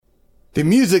The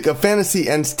music of fantasy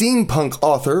and steampunk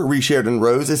author Rie Sheridan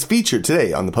Rose is featured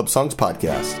today on the Pub Songs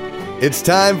Podcast. It's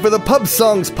time for the Pub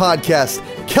Songs Podcast,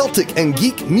 Celtic and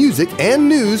geek music and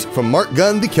news from Mark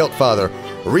Gunn, the Celt Father,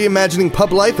 reimagining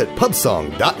pub life at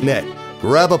pubsong.net.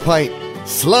 Grab a pint,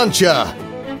 slancha!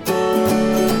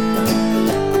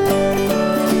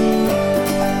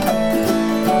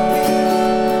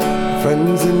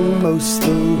 Friends in most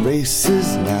the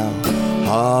races now,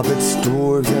 hobbits,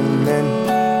 dwarves, and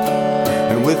men.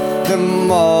 And with them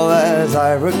all, as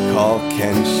I recall,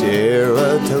 can share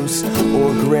a toast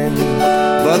or grin.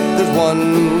 But there's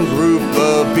one group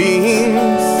of beings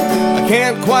I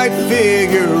can't quite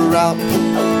figure out.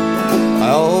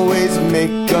 I always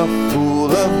make a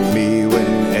fool of me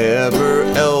whenever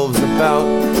elves about.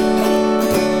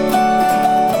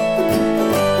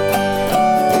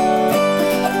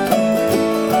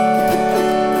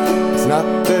 It's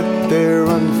not that they're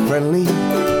unfriendly,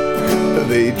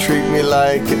 they treat me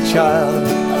like a child.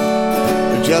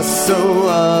 They're just so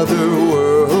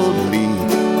otherworldly,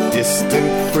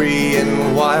 distant, free,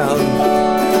 and wild.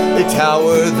 They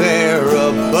tower there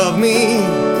above me,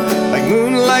 like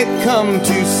moonlight come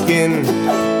to skin.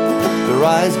 Their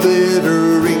eyes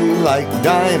glittering like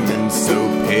diamonds, so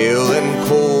pale and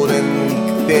cold and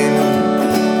thin.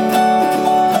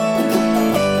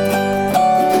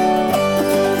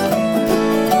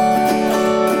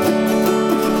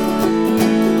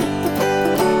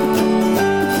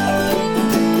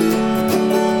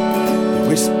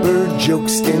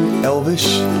 Jokes in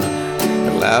Elvish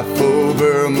and laugh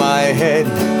over my head.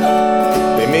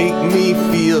 They make me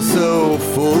feel so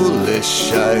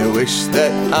foolish, I wish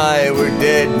that I were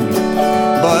dead.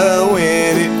 But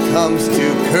when it comes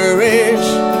to courage,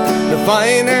 the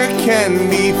finer can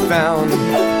be found.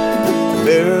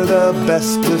 They're the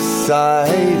best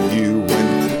beside you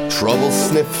when trouble's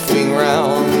sniffing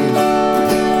round.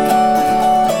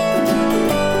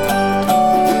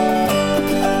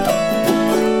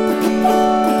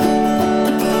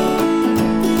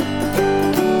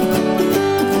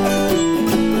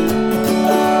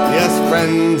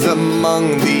 Friends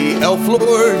among the elf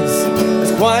lords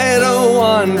is quite a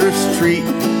wondrous treat,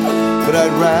 but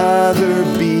I'd rather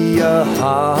be a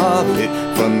hobbit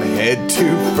from head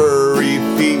to furry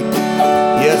feet.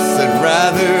 Yes, I'd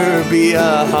rather be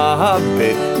a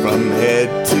hobbit from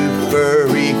head to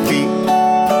furry feet.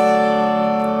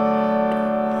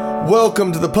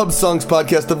 Welcome to the Pub Songs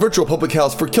Podcast, the virtual public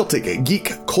house for Celtic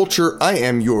geek culture. I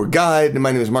am your guide, and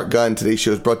my name is Mark Gunn. Today's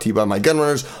show is brought to you by my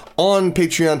Gunrunners on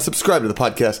Patreon. Subscribe to the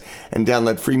podcast and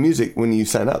download free music when you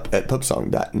sign up at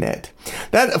pubsong.net.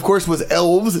 That, of course, was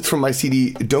Elves. It's from my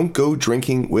CD, Don't Go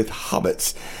Drinking with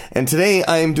Hobbits. And today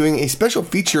I am doing a special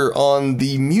feature on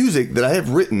the music that I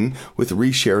have written with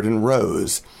Rie Sheridan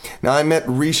Rose. Now, I met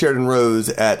Rie Sheridan Rose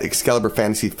at Excalibur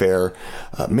Fantasy Fair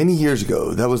many years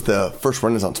ago. That was the first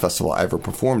Renaissance festival I ever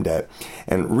performed at.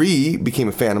 And Rie became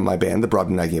a fan of my band, the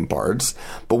Brobdingnagian Bards.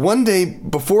 But one day,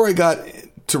 before I got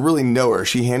to really know her,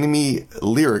 she handed me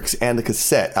lyrics and a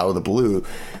cassette out of the blue,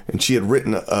 and she had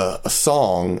written a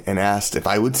song and asked if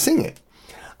I would sing it.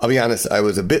 I'll be honest, I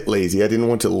was a bit lazy. I didn't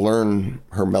want to learn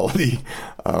her melody,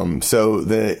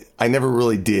 so I never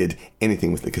really did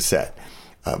anything with the cassette.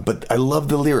 But I loved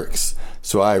the lyrics,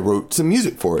 so I wrote some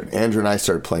music for it. Andrew and I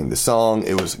started playing the song.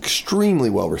 It was extremely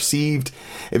well received.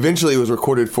 Eventually, it was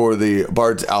recorded for the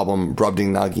Bard's album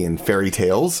Brobdingnagian Fairy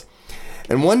Tales.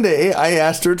 And one day, I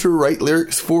asked her to write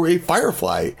lyrics for a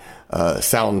Firefly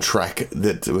soundtrack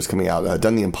that was coming out,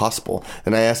 Done the Impossible.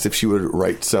 And I asked if she would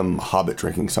write some Hobbit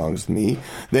drinking songs with me.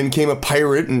 Then came a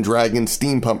Pirate and Dragon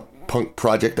Steampunk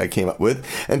project I came up with.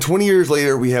 And 20 years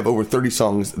later, we have over 30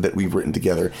 songs that we've written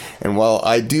together. And while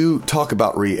I do talk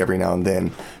about Rie every now and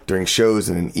then during shows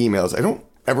and in emails, I don't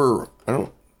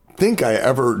think I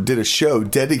ever did a show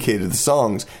dedicated to the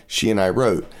songs she and I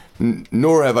wrote.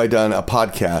 Nor have I done a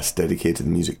podcast dedicated to the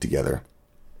music together.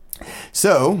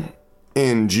 So, back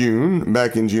in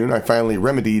June, I finally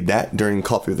remedied that during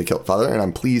Coffee with the Celt Father, and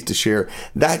I'm pleased to share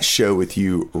that show with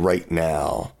you right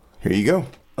now. Here you go.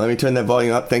 Let me turn that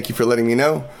volume up. Thank you for letting me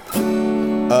know.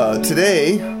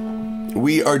 Today,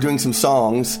 we are doing some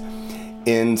songs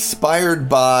inspired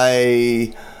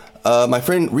by my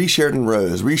friend Rie Sheridan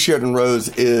Rose. Rie Sheridan Rose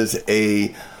is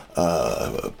a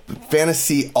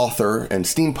fantasy author and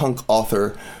steampunk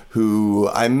author who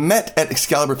I met at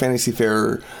Excalibur Fantasy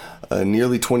Fair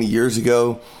nearly 20 years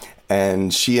ago,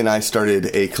 and she and I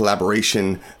started a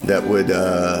collaboration that would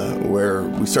where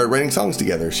we started writing songs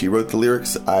together. She wrote the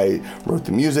lyrics, I wrote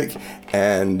the music,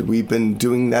 and we've been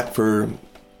doing that for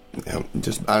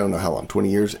just, I don't know how long, 20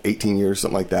 years, 18 years,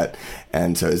 something like that.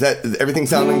 And so is everything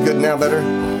sounding good now, better?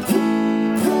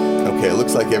 Okay, it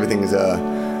looks like everything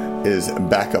is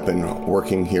back up and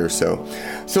working here. So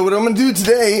what I'm going to do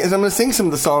today is I'm going to sing some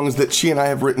of the songs that she and I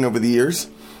have written over the years,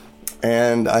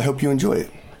 and I hope you enjoy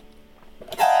it.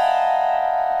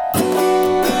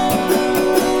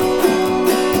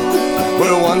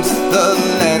 Where once the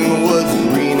land was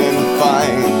green and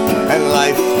fine, and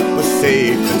life was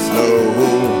safe and slow,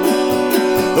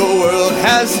 the world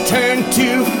has turned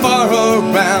too far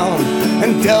around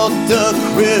and dealt a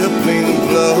crippling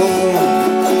blow.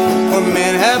 Where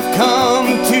men have come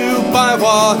to buy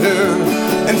water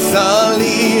and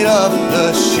sullied up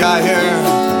the Shire.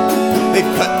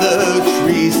 They've cut the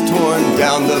trees, torn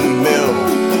down the mill,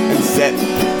 and set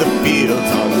the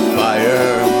fields on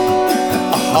fire.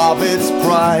 A hobbit's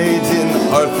pride's in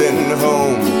hearth and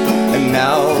home, and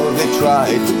now they try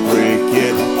to break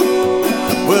it.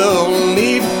 We'll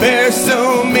only bear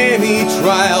so many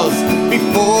trials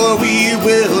before we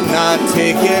will not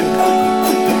take it.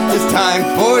 It's time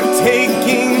for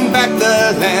taking back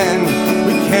the land.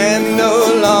 We can no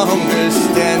longer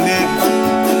stand it.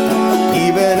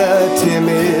 Even a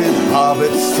timid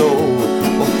hobbit soul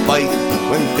will fight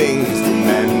when things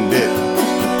demand it.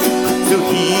 So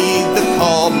heed the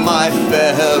call, my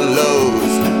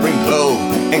fellows. Bring bow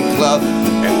and club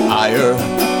and ire,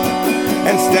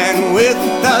 and stand with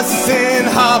us in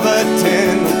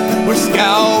Hobbiton. We're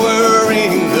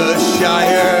scouring the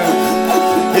Shire.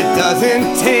 It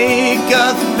doesn't take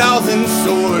 1,000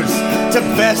 swords to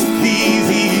best these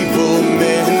evil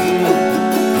men.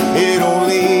 It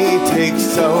only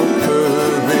takes our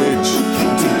courage.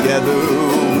 Together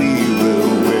we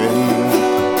will win.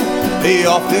 They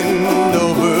often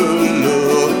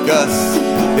overlook us.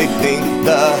 They think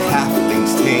the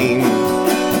halflings tame.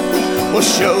 We'll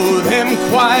show them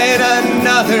quite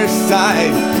another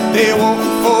side. They won't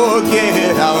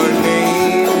forget our name.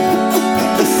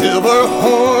 The silver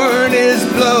horn is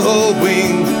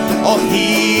blowing. All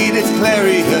heed its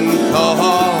clarion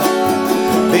call.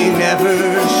 They never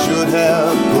should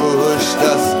have pushed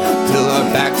us till our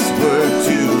backs were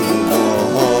to the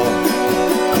wall.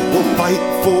 We'll fight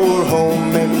for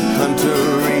home and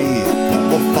country.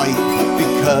 We'll fight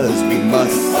because we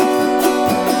must.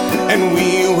 And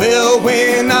we will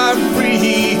win our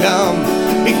freedom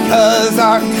because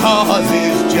our cause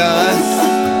is just.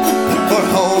 For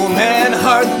home and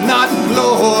hearth, not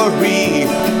glory.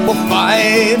 We'll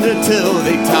fight until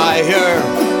they tire.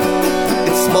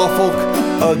 It's small folk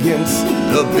against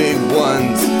the big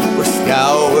ones. We're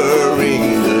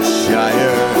scouring the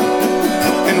Shire.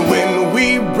 And when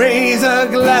we raise a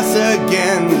glass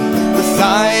again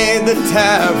beside the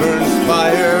tavern's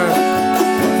fire,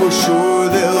 for sure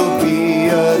there'll be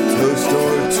a toast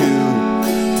or two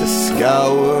to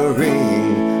scouring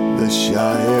the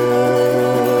Shire.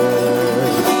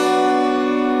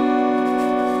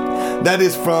 That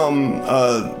is from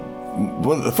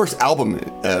one of the first album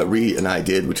Rie and I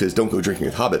did, which is Don't Go Drinking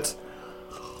with Hobbits.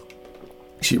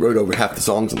 She wrote over half the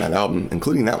songs on that album,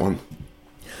 including that one.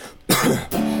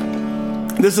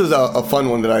 This is a fun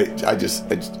one that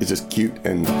it's just cute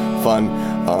and fun,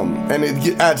 and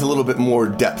it adds a little bit more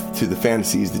depth to the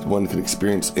fantasies that one could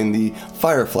experience in the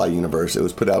Firefly universe. It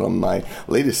was put out on my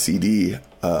latest CD,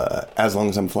 As Long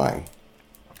as I'm Flying.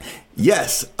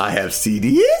 Yes, I have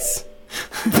CDs.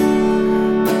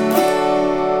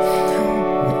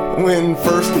 When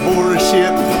first aboard a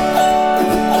ship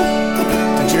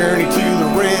to journey to the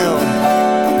rim,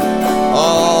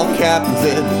 all captains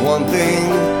said one thing.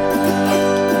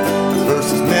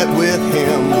 Versus met with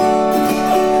him.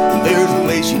 There's a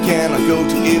place you cannot go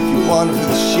to if you wander through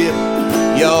the ship.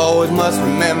 You always must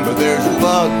remember there's a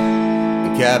bug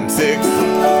in cabin 6.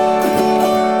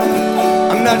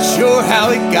 I'm not sure how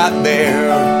it got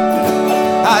there.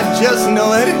 I just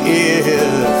know that it is.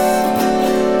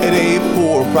 It ain't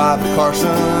poor Private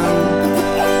Carson.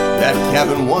 That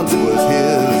cabin once was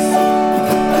his.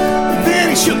 Then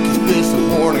he shook his fist in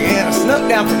warning, and I snuck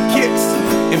down for kicks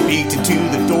and beat it to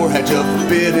the door hatch of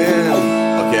forbidden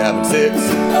of cabin 6.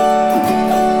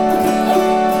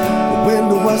 The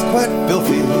window was quite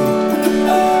filthy,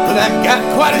 but I got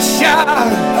quite a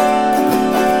shock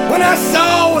when I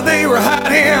saw where they were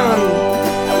hiding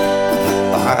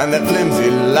behind that flimsy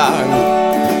line.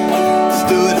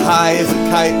 Stood high as a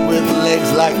kite with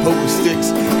legs like poker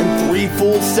sticks and 3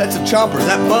 full sets of chompers.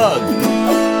 That bug in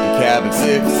cabin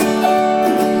 6.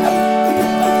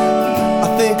 I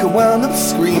think I wound up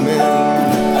screaming.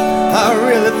 I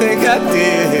really think I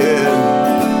did,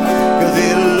 'cause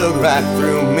it looked right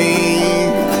through me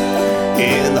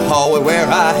in the hallway where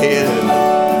I hid.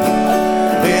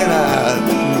 Then I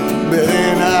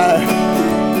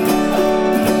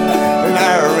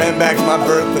ran went back to my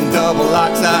berth and double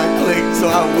locks I clicked so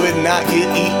I would not get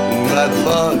eaten by the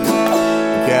bugs.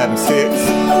 Cabin 6.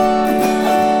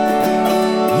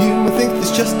 You may think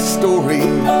it's just a story,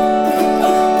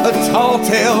 a tall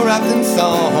tale wrapped in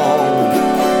song.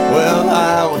 Well,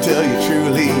 I will tell you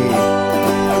truly,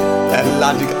 that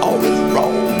logic always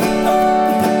wrong.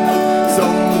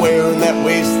 Somewhere in that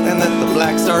wasteland that the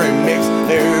black starry mix,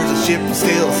 there's a ship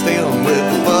still sailing with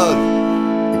the bug.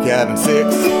 Cabin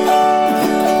 6.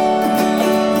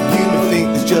 You may think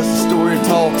it's just a story, a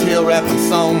tall tale wrapped in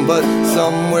song, but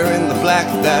somewhere in the black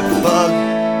that bug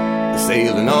is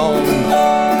sailing on.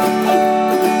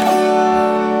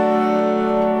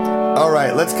 All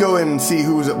right, let's go and see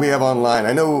who we have online.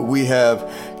 I know we have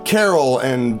Carol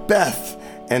and Beth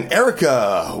and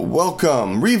Erica.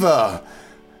 Welcome. Riva,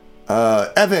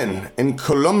 Evan in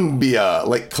Colombia.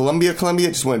 Like Colombia?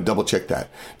 Just want to double check that.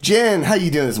 Jen, how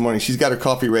you doing this morning? She's got her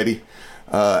coffee ready.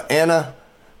 Anna,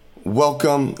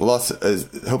 welcome.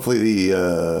 Hopefully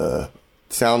the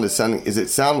sound is sounding. Is it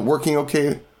sound working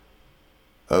okay?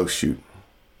 Oh, shoot.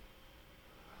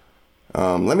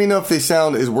 Let me know if the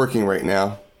sound is working right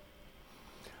now.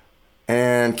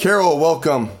 And Carol,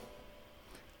 welcome.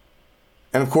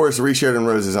 And of course, Rie Sheridan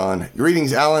Rose is on.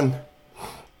 Greetings, Alan.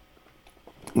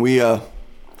 We,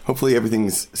 hopefully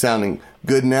everything's sounding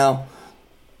good now.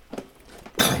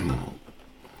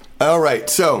 All right,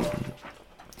 so,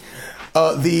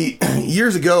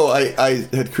 years ago, I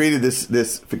had created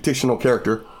this fictional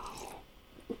character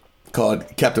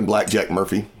called Captain Blackjack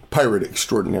Murphy, pirate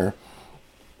extraordinaire.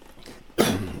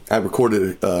 I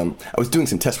recorded, I was doing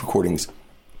some test recordings,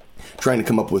 trying to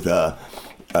come up with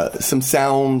some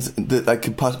sounds that I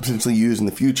could potentially use in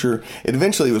the future. It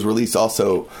eventually was released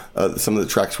also. Some of the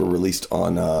tracks were released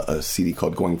on a CD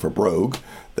called Going for Brogue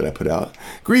that I put out.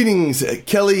 Greetings,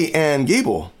 Kelly and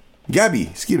Gabby,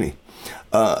 excuse me.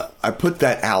 I put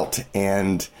that out,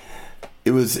 and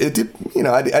I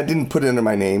didn't put it under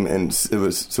my name, and it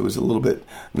was a little bit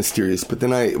mysterious. But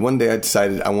then one day I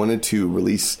decided I wanted to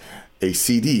release a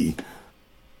CD,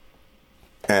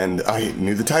 and I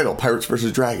knew the title, Pirates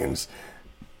vs. Dragons.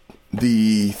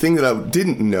 The thing that I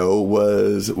didn't know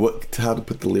was how to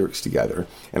put the lyrics together.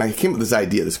 And I came up with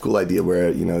this cool idea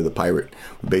where, the pirate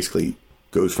basically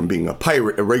goes from being a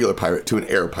regular pirate, to an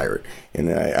air pirate. And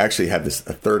I actually have a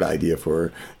third idea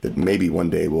for that maybe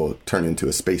one day will turn into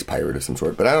a space pirate of some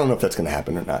sort. But I don't know if that's going to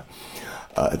happen or not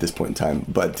at this point in time.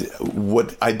 But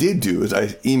what I did do is I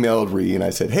emailed Rie and I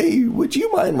said, hey, would you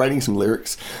mind writing some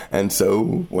lyrics? And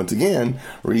so, once again,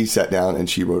 Rie sat down and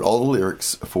she wrote all the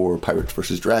lyrics for Pirates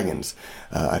vs. Dragons.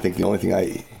 I think the only thing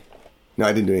I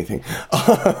didn't do anything.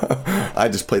 I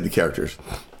just played the characters.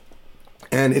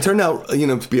 And it turned out,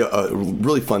 to be a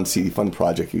really fun CD, fun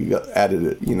project. You added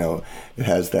it, it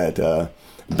has that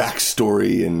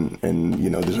backstory and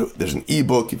there's an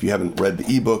ebook. If you haven't read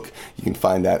the ebook, you can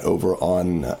find that over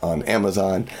on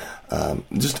Amazon.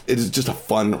 It is just a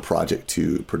fun project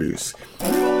to produce.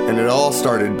 And it all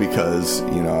started because,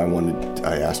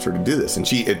 I asked her to do this. And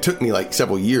it took me like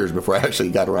several years before I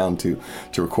actually got around to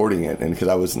recording it. And because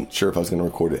I wasn't sure if I was going to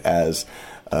record it as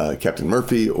Captain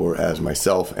Murphy or as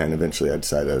myself. And eventually I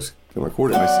decided I was going to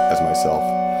record it as myself.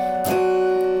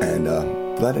 And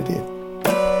glad I did.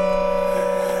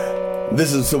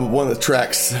 This is one of the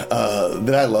tracks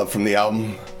that I love from the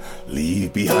album.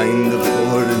 Leave behind the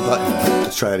board and button.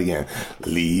 Let's try it again.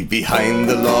 Leave behind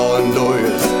the law and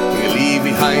lawyers. Leave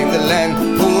behind the land.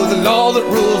 For the law that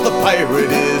rules the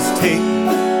pirate is take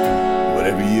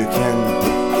whatever you can.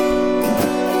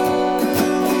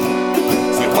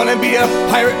 So you wanna be a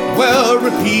pirate? Well,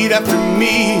 repeat after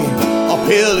me. I'll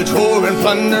pillage, whore, and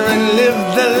plunder and live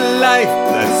the life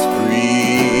that's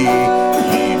free.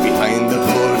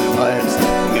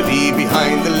 Leave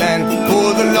behind the land,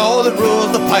 for the law that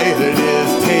rules the pirate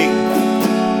is take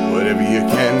whatever you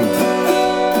can.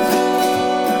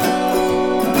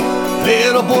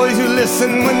 Little boys who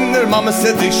listen when their mama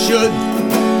said they should,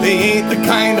 they ain't the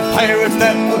kind of pirates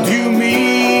that will do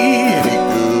me any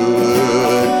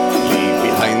good. Leave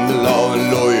behind the law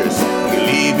and lawyers,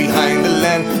 leave behind the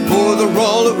land, for the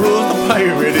law that rules the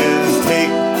pirate is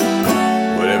take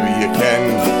whatever you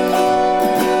can.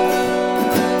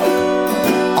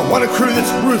 I want a crew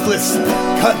that's ruthless,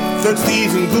 cutthroats,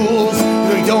 thieves, and ghouls.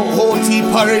 We don't hold tea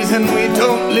parties and we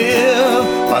don't live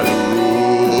by the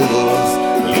rules.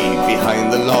 Leave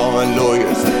behind the law and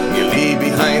lawyers. You leave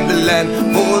behind the land,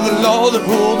 for the law that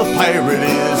rules the pirate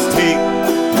is take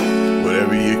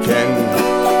whatever you can.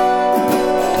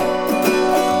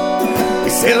 We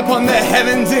sail upon the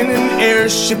heavens in an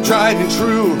airship tried and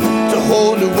true, to a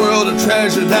whole new world of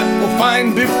treasure that we'll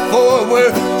find before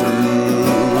we're through.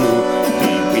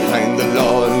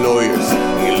 Law and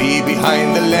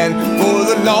behind the land. For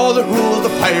the law that rules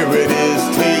the pirate is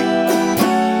take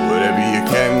whatever you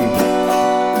can.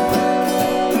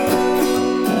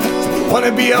 So if you wanna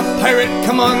be a pirate,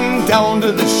 come on down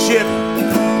to the ship.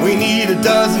 We need a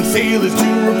dozen sailors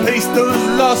to replace those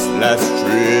lost last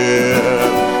trip.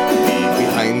 Leave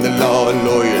behind the law and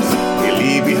lawyers, we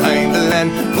leave behind the land.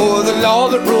 For the law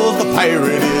that rules the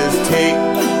pirate is take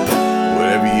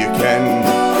whatever you can.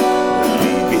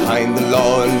 Leave behind the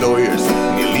law and lawyers,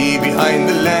 we leave behind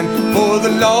the land. For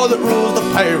the law that rules the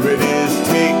pirate is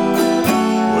take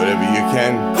whatever you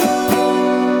can.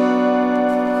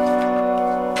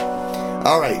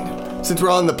 All right. Since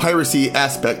we're on the piracy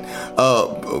aspect,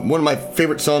 one of my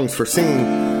favorite songs for singing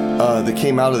that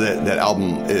came out of that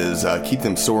album is Keep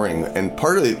Them Soaring. And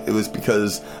part of it was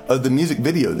because of the music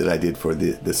video that I did for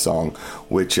this song,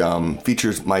 which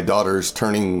features my daughters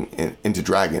turning into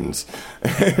dragons,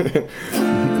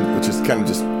 which is kind of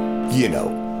just,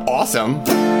 awesome.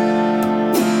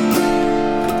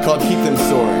 It's called Keep Them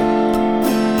Soaring.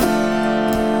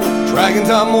 Dragons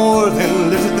are more than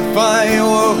lizards that fly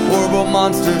or horrible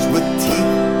monsters with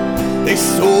teeth. They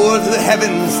soar through the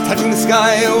heavens, touching the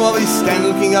sky while we stand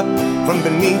looking up from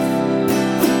beneath.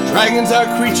 Dragons are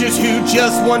creatures who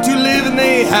just want to live, and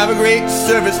they have a great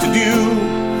service to do.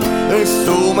 There's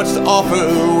so much to offer,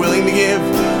 willing to give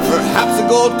perhaps a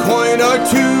gold coin or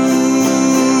two.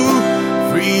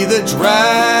 Free the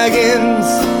dragons,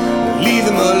 leave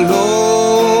them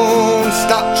alone.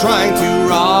 Stop trying to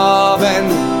rob and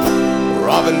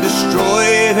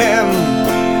destroy them.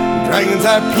 Dragons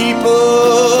are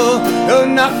people, though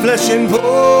not flesh and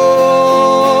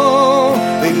bone.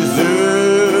 They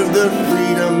deserve their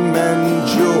freedom and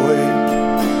joy.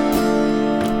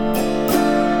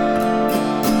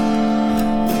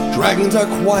 Dragons are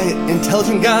quiet,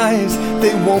 intelligent guys.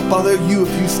 They won't bother you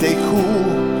if you stay cool.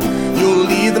 You'll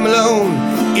leave them alone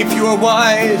if you are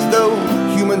wise, though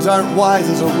humans aren't wise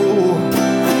as a rule.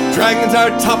 Dragons are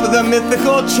top of the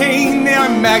mythical chain. They are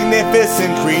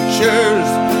magnificent creatures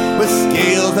with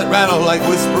scales that rattle like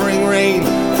whispering rain.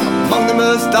 Among the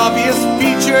most obvious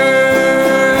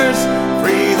features,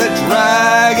 free the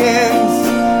dragons,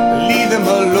 leave them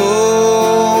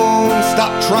alone.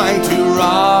 Stop trying to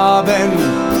rob and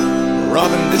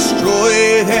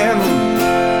destroy them.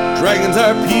 Dragons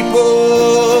are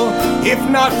people, if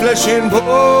not flesh and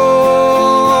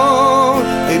bone.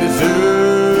 They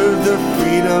deserve their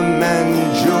freedom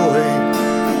and joy.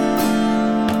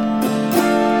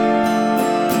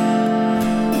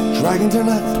 Dragons are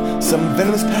not some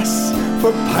venomous pests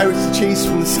for pirates to chase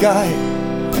from the sky.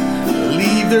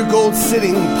 Leave their gold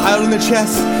sitting piled in their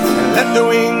chests and let their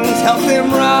wings help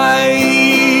them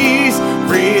rise.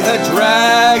 Free the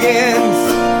dragons,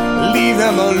 leave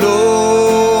them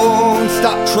alone.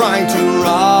 Stop trying to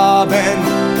rob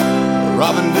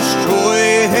and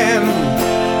destroy them.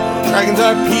 Dragons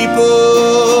are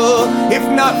people, if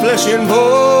not flesh and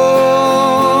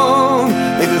bone.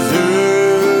 They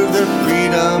deserve their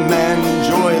freedom and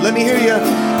joy. Let me hear you.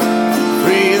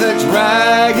 Free the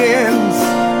dragons,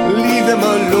 leave them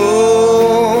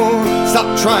alone.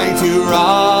 Stop trying to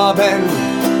rob and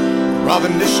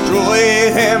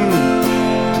destroy them.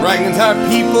 Dragons are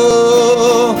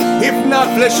people, if not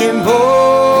flesh and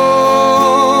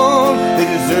bone. They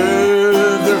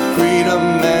deserve their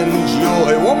freedom and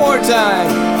joy. One more time.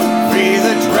 Free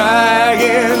the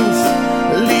dragons,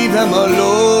 leave them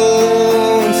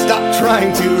alone. Stop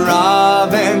trying to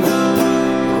rob and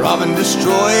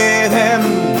destroy them.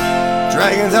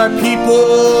 Dragons are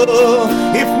people,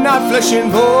 if not flesh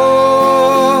and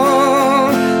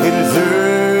bone. They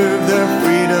deserve their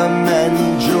freedom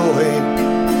and joy.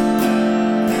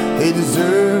 They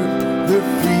deserve their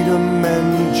freedom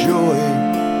and joy.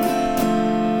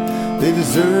 They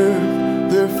deserve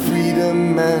their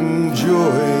freedom and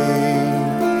joy.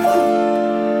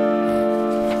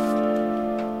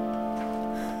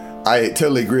 I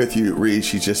totally agree with you, Rie.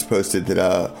 She just posted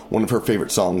that one of her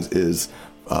favorite songs is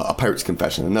A Pirate's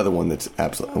Confession, another one that's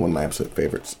one of my absolute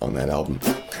favorites on that album.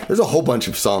 There's a whole bunch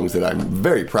of songs that I'm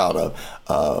very proud of.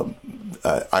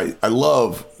 I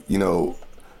love,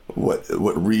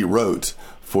 what Rie wrote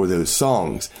for those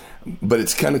songs, but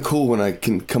it's kind of cool when I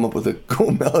can come up with a cool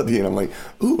melody and I'm like,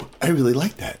 ooh, I really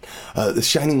like that. The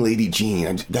Shining Lady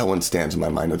Jean, that one stands in my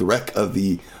mind, or The Wreck of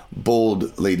the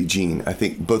Bold Lady Jean. I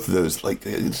think both of those,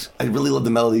 I really love the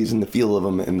melodies and the feel of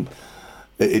them, and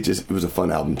it was a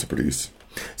fun album to produce.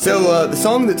 So the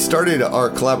song that started our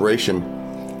collaboration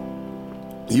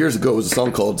years ago was a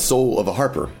song called Soul of a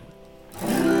Harper.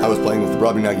 I was playing with the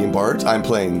Brobdingnagian Bards. I'm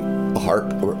playing a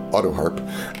harp, or auto harp.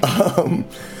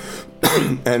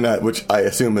 and which I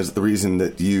assume is the reason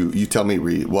that you tell me,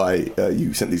 Rie, why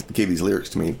you gave these lyrics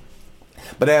to me.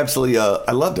 But I absolutely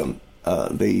I loved them.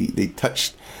 They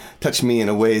touched me in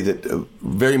a way that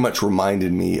very much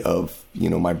reminded me of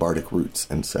my bardic roots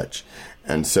and such.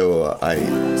 And so I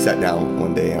sat down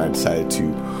one day and I decided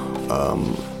to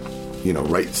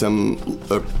write some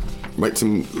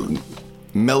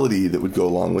melody that would go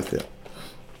along with it.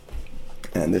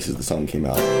 And this is the song came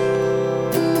out.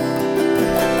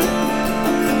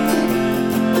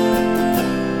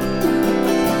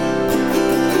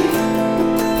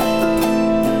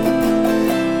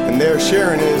 And there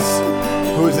Sharon is,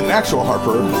 who is an actual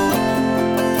harper.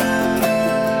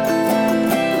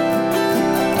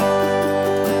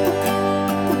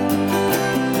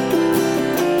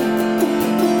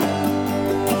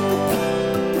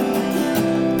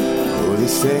 Oh, they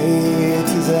say it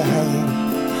is a hanging,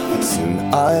 but soon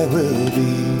I will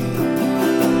be.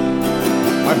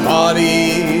 My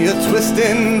body a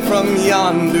twisting from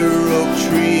yonder oak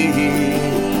tree,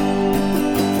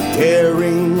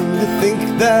 daring to think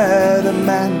that a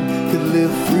man could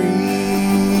live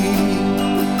free.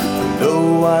 And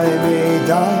though I may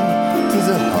die, 'tis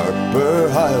a harper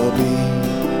I'll be.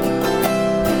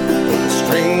 For the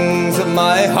strings of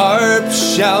my harp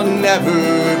shall never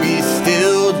be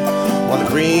stilled, while the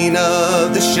green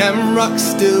of the shamrock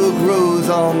still grows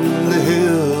on the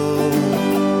hill.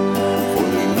 For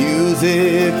the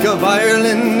music of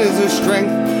Ireland is her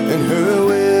strength and her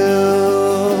will.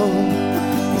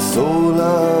 The soul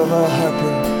of a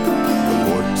harper the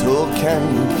mortal can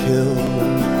kill.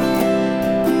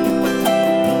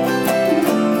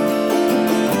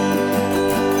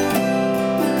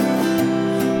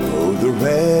 Oh, the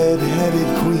red-headed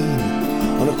queen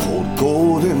on a cold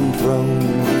golden throne,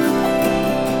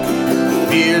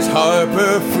 fierce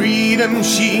harper freedom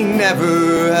she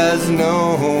never has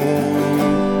known.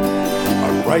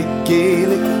 Our bright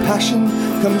Gaelic passion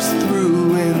comes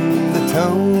through in the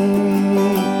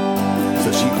tone, so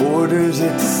she orders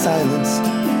it silenced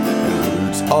and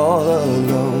broods all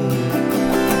alone.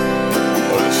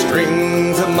 For the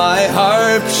strings of my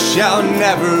harp shall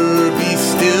never be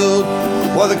stilled,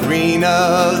 while the green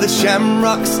of the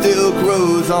shamrock still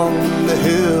grows on the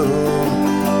hill.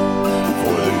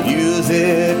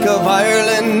 Music of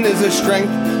Ireland is her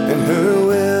strength and her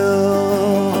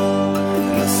will,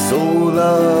 and the soul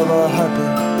of a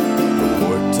harper the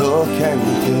mortal can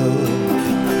kill.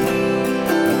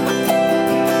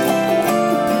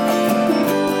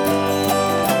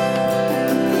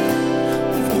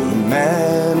 For the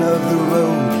man of the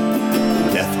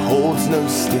road, death holds no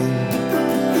sting.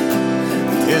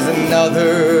 'Tis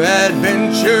another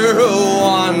adventure, a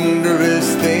wondrous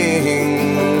thing.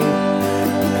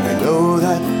 Know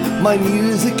that my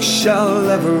music shall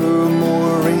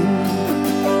evermore ring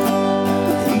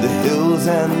in the hills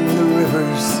and the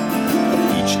rivers of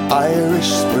each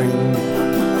Irish spring.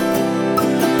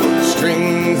 For the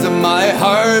strings of my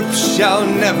harp shall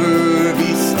never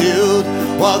be stilled,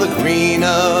 while the green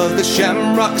of the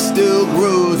shamrock still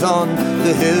grows on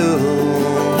the hill.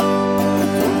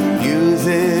 For the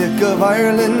music of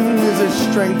Ireland is her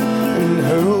strength and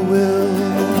her will.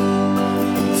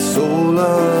 Soul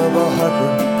of a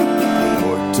harper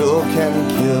mortal can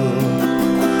kill.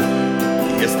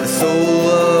 Yes, the soul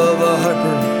of a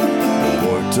harper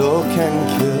mortal can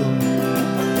kill.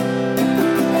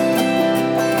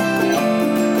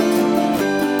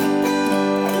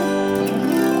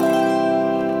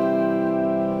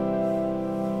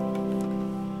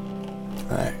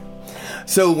 All right.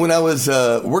 So when I was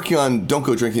working on "Don't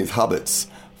Go Drinking with Hobbits"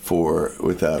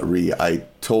 with Rie, I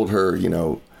told her,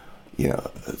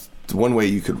 one way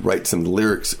you could write some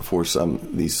lyrics for some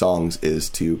of these songs is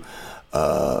to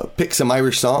pick some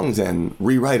Irish songs and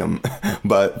rewrite them,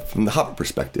 but from the Hobbit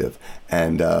perspective.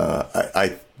 And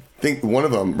I think one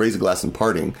of them, "Raise a Glass in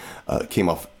Parting," came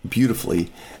off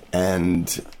beautifully. And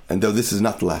though this is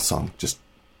not the last song, just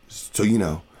so you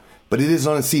know, but it is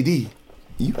on a CD.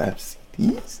 You have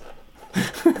CDs?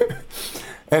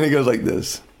 And it goes like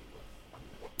this.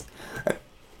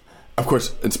 Of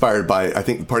course, inspired by, I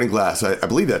think, Parting Glass. I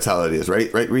believe that's how it is,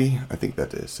 right, Rie? I think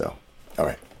that is. So, all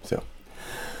right. So,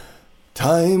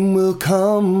 time will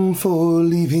come for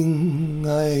leaving.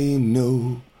 I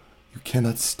know you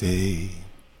cannot stay,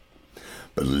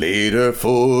 but later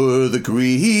for the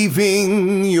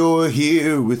grieving, you're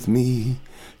here with me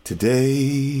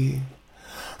today.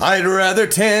 I'd rather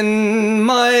tend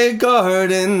my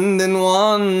garden than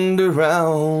wander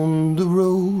round the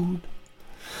road.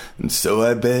 And so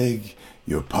I beg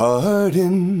your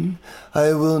pardon,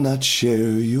 I will not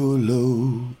share your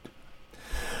load.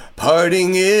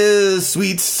 Parting is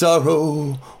sweet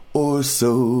sorrow, or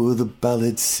so the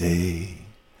ballads say.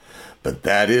 But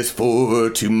that is for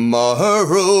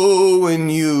tomorrow when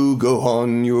you go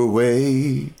on your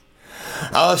way.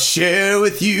 I'll share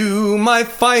with you my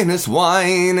finest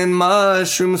wine and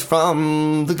mushrooms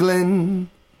from the glen.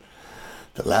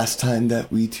 The last time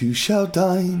that we two shall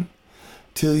dine,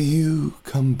 till you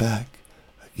come back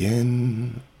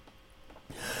again.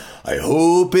 I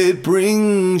hope it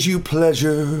brings you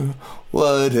pleasure,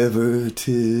 whatever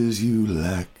 'tis you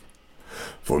lack.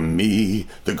 For me,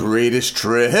 the greatest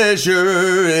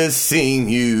treasure is seeing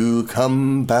you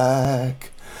come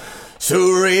back.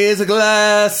 So raise a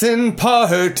glass in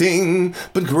parting,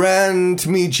 but grant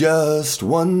me just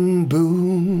one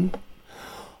boon.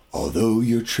 Although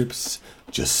your trip's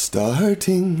just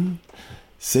starting,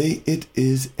 say it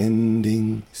is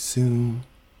ending soon.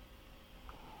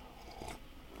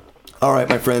 All right,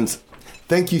 my friends,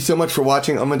 thank you so much for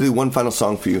watching. I'm going to do one final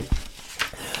song for you.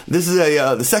 This is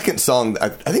the second song. I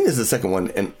think this is the second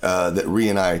one that Rie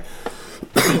and I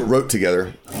wrote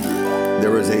together.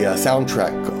 There was a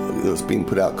soundtrack that was being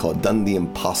put out called Done the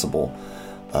Impossible.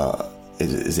 It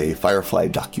is a Firefly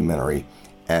documentary,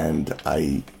 and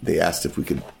they asked if we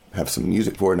could have some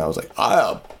music for it, and I was like,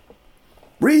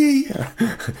 Rie,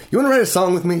 you want to write a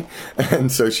song with me?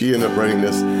 And so she ended up writing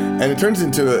this, and it turns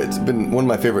into it's been one of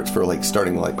my favorites for like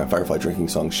starting like my Firefly Drinking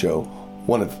Song show.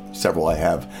 One of several I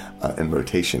have in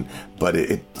rotation, but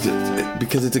it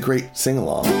because it's a great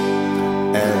sing-along,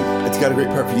 and it's got a great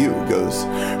part for you. It goes,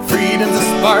 freedom's a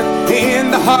spark in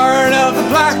the heart of the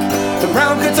black. The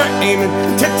brown coats are aiming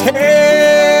to take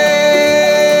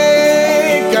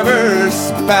our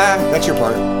verse back. That's your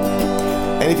part.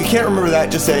 And if you can't remember that,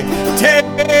 just say, take.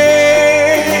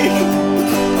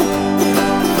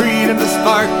 Freedom's a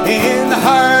spark in the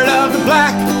heart of the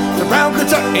black. The brown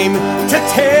coats are aiming to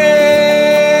take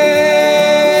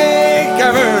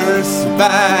our verse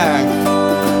back.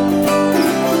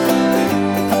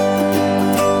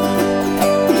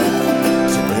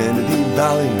 Serenity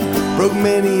Valley broke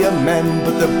many a man,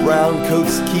 but the brown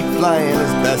coats keep flying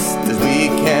as best as we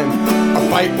can. Our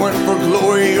fight weren't for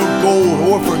glory or gold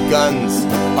or for guns.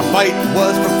 Our fight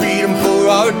was for freedom for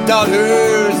our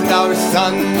daughters and our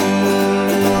sons.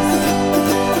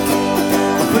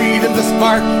 Freedom's a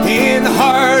spark in the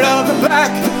heart of the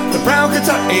black. The brown coats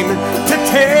are aiming to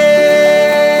take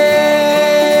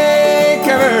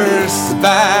our verse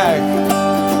back.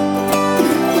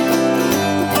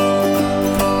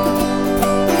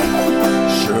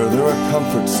 Sure, there are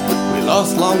comforts we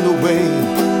lost along the way,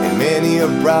 and many a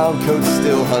brown coat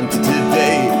still hunted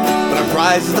today. But our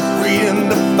prize is the freedom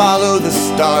to follow the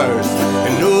stars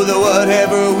and know that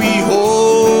whatever we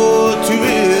hold to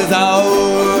is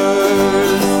ours.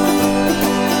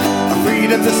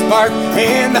 Freedom's a spark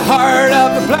in the heart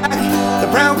of the black. The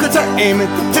brown coats are aiming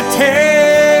to take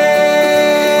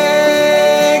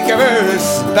our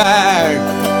verse back.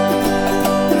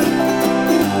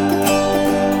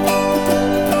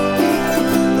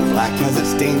 The black has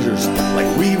its dangers, like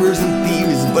reavers and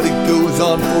thieves, but it goes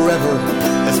on forever,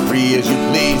 as free as you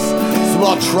please. So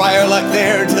I'll try our luck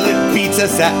there till it beats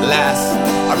us at last.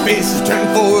 Our faces turn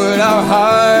forward, our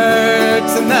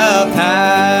hearts in the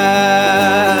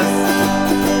past.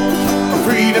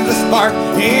 Freedom's a spark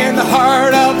in the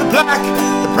heart of the black.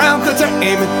 The brown coats are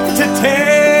aiming to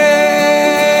take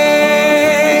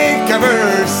our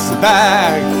verse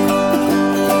back.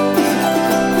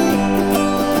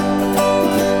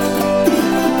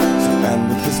 So man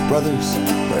with his brothers,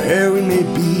 wherever we may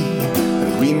be,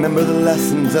 and remember the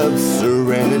lessons of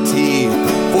serenity.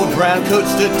 For brown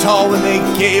coats stood tall when they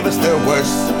gave us their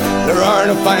worst. There are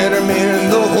no finer men in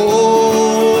the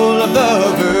whole of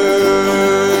the verse.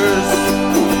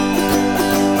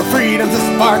 Freedom's a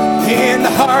spark in the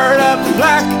heart of the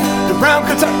black. The brown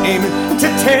coats are aiming to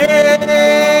take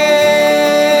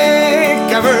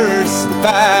our verse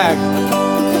back.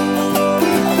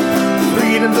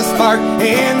 Freedom's a spark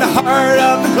in the heart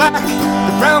of the black.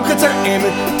 The brown coats are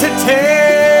aiming to take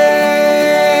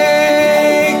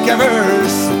our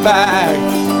verse back.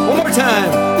 One more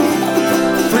time.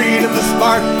 Freedom's a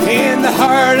spark in the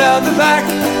heart of the black.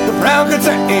 The brown coats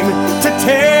are aiming to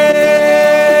take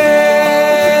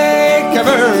our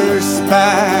verse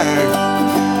back.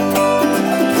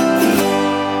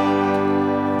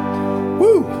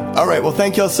 Woo! All right, well,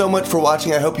 thank y'all so much for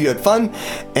watching. I hope you had fun.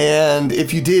 And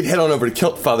if you did, head on over to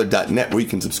kiltfather.net, where you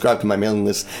can subscribe to my mailing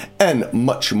list and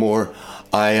much more.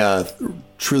 I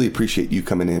truly appreciate you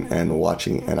coming in and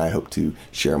watching, and I hope to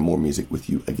share more music with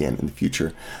you again in the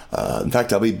future. In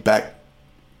fact, I'll be back.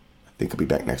 I think I'll be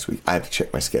back next week. I have to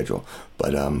check my schedule,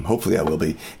 but hopefully I will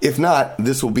be. If not,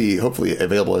 this will be hopefully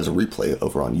available as a replay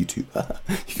over on YouTube.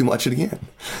 You can watch it again.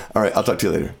 All right, I'll talk to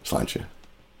you later. Sláinte.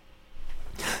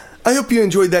 I hope you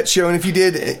enjoyed that show, and if you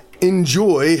did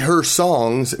enjoy her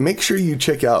songs, make sure you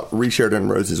check out Rie Sheridan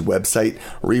Rose's website,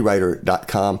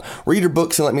 rewriter.com. Read her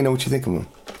books and let me know what you think of them,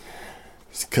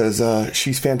 because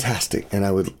she's fantastic, and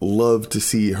I would love to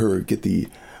see her get the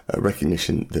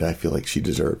recognition that I feel like she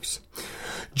deserves.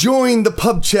 Join the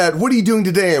pub chat. What are you doing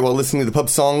today while listening to the Pub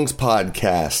Songs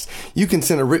podcast? You can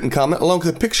send a written comment along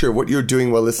with a picture of what you're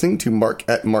doing while listening to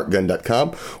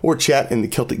mark@markgunn.com or chat in the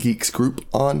Celtic Geeks group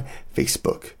on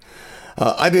Facebook.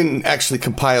 I didn't actually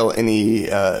compile any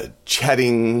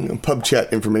chatting pub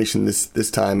chat information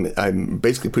this time. I'm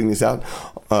basically putting this out,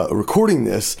 recording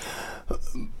this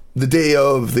the day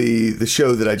of the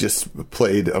show that I just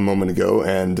played a moment ago,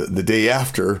 and the day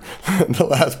after the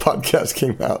last podcast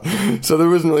came out. So there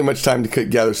wasn't really much time to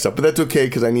gather stuff, but that's okay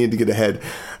because I needed to get ahead.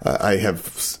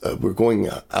 We're going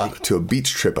out to a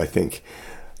beach trip, I think,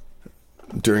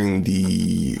 during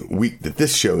the week that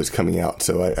this show is coming out.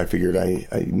 So I figured I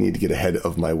need to get ahead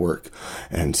of my work,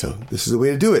 and so this is the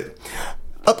way to do it.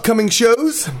 Upcoming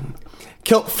shows.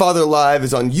 Celt Father Live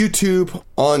is on YouTube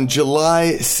on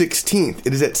July 16th.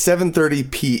 It is at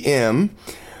 7:30 p.m.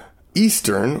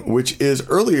 Eastern, which is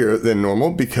earlier than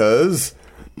normal because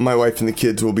my wife and the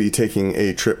kids will be taking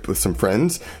a trip with some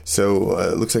friends. So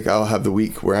it looks like I'll have the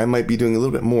week where I might be doing a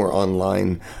little bit more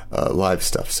online live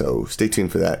stuff. So stay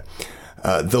tuned for that.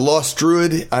 The Lost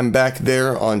Druid, I'm back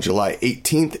there on July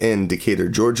 18th in Decatur,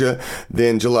 Georgia.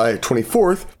 Then July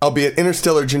 24th, I'll be at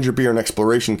Interstellar Ginger Beer and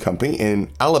Exploration Company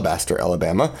in Alabaster,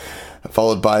 Alabama,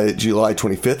 followed by July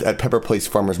 25th at Pepper Place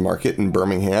Farmers Market in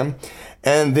Birmingham.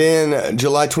 And then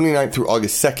July 29th through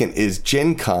August 2nd is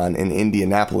Gen Con in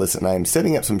Indianapolis, and I am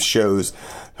setting up some shows.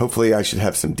 Hopefully I should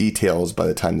have some details by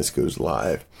the time this goes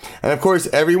live. And of course,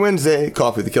 every Wednesday,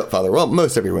 Coffee with the Celt Father. Well,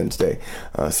 most every Wednesday.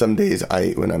 Some days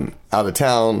when I'm out of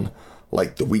town,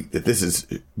 like the week that this is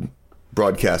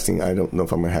broadcasting, I don't know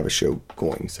if I'm going to have a show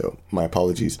going. So my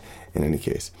apologies in any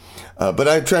case. But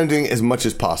I'm trying to do as much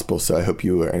as possible, so I hope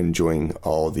you are enjoying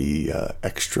all the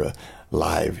extra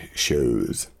live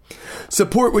shows.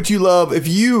 Support what you love. If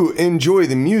you enjoy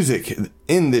the music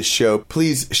in this show,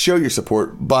 please show your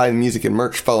support. Buy music and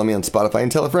merch. Follow me on Spotify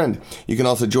and tell a friend. You can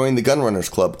also join the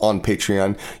Gunrunners Club on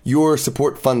Patreon. Your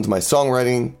support funds my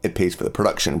songwriting. It pays for the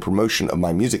production and promotion of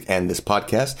my music and this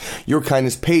podcast. Your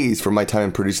kindness pays for my time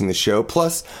in producing the show.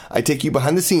 Plus, I take you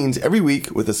behind the scenes every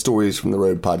week with the Stories from the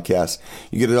Road podcast.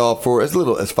 You get it all for as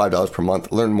little as $5 per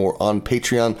month. Learn more on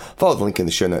Patreon. Follow the link in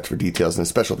the show notes for details. And a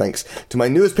special thanks to my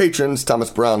newest patrons, Thomas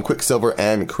Brown, Quicksilver,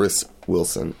 and Chris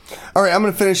Wilson. All right, I'm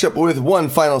going to finish up with one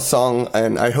final song,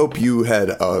 and I hope you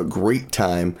had a great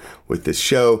time with this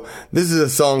show. This is a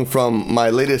song from my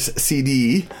latest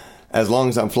CD, As Long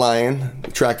as I'm Flying.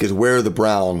 The track is Wear the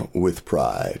Brown with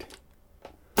Pride.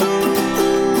 Lift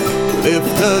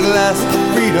a glass to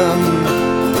freedom,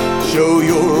 show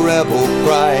your rebel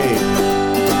pride.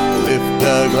 Lift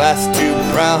a glass to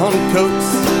brown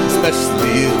coats,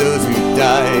 especially those who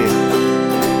died.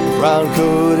 Brown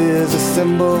coat is a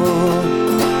symbol,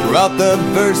 throughout the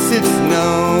verse it's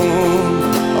known.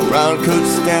 A brown coat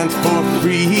stands for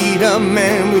freedom,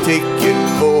 and we take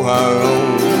it for our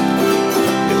own.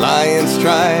 The lions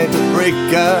tried to break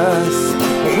us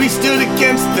when we stood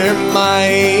against their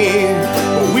might.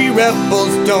 But we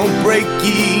rebels don't break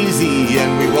easy,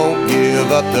 and we won't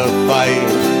give up the fight.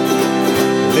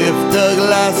 Lift a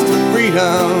glass to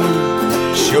freedom,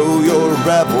 show your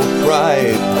rebel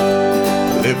pride.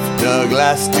 Lift a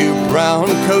glass to brown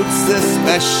coats,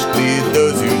 especially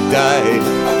those who died.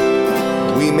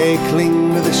 We may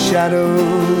cling to the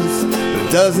shadows, but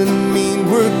it doesn't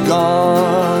mean we're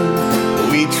gone.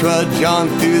 We trudge on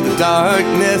through the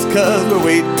darkness, 'cause we're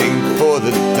waiting for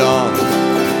the dawn.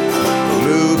 The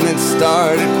movement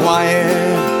started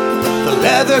quiet, the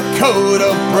leather coat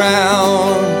of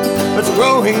brown. It's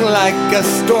growing like a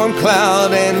storm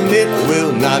cloud, and it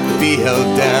will not be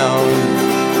held down.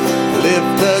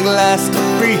 Lift a glass to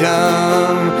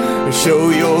freedom and show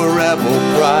your rebel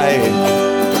pride.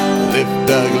 Lift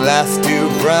a glass to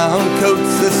brown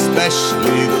coats,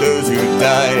 especially those who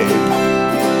died.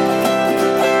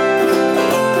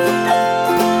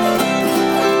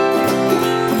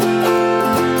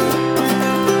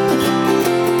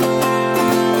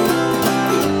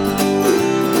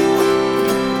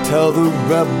 Tell the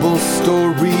rebel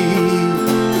story,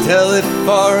 tell it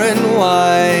far and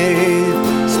wide.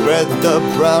 Spread the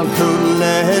brown coat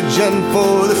legend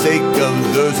for the sake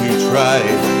of those who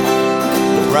tried.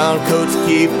 The brown coats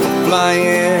keep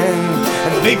flying,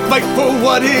 and They fight for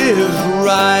what is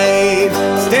right,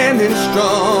 standing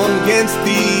strong against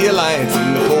the alliance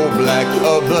in the cold black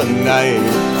of the night.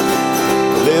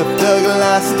 Lift a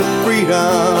glass to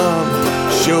freedom,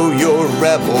 show your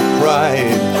rebel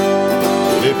pride.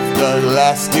 Lift a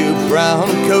glass to brown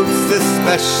coats,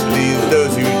 especially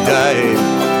those who died.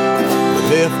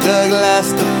 Lift a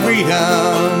glass to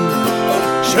freedom,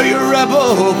 show your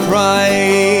rebel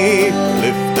pride.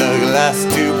 Lift a glass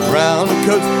to brown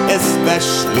coats,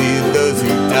 especially those who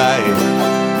died.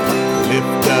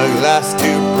 Lift a glass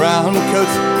to brown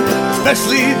coats,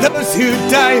 especially those who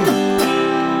died.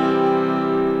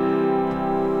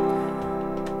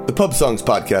 The Pub Songs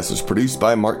Podcast was produced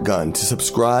by Mark Gunn. To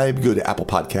subscribe, go to Apple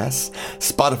Podcasts,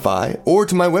 Spotify, or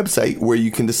to my website where you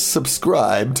can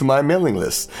subscribe to my mailing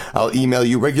list. I'll email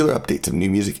you regular updates of new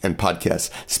music and podcasts,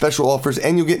 special offers,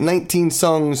 and you'll get 19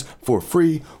 songs for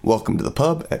free. Welcome to the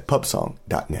pub at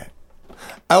pubsong.net.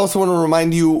 I also want to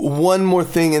remind you one more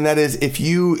thing, and that is if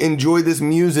you enjoy this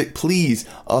music, please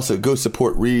also go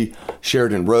support Rie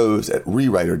Sheridan Rose at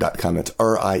rewriter.com. That's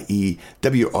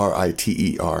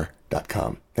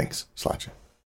RIEWRITER.com. Thanks. Sláinte.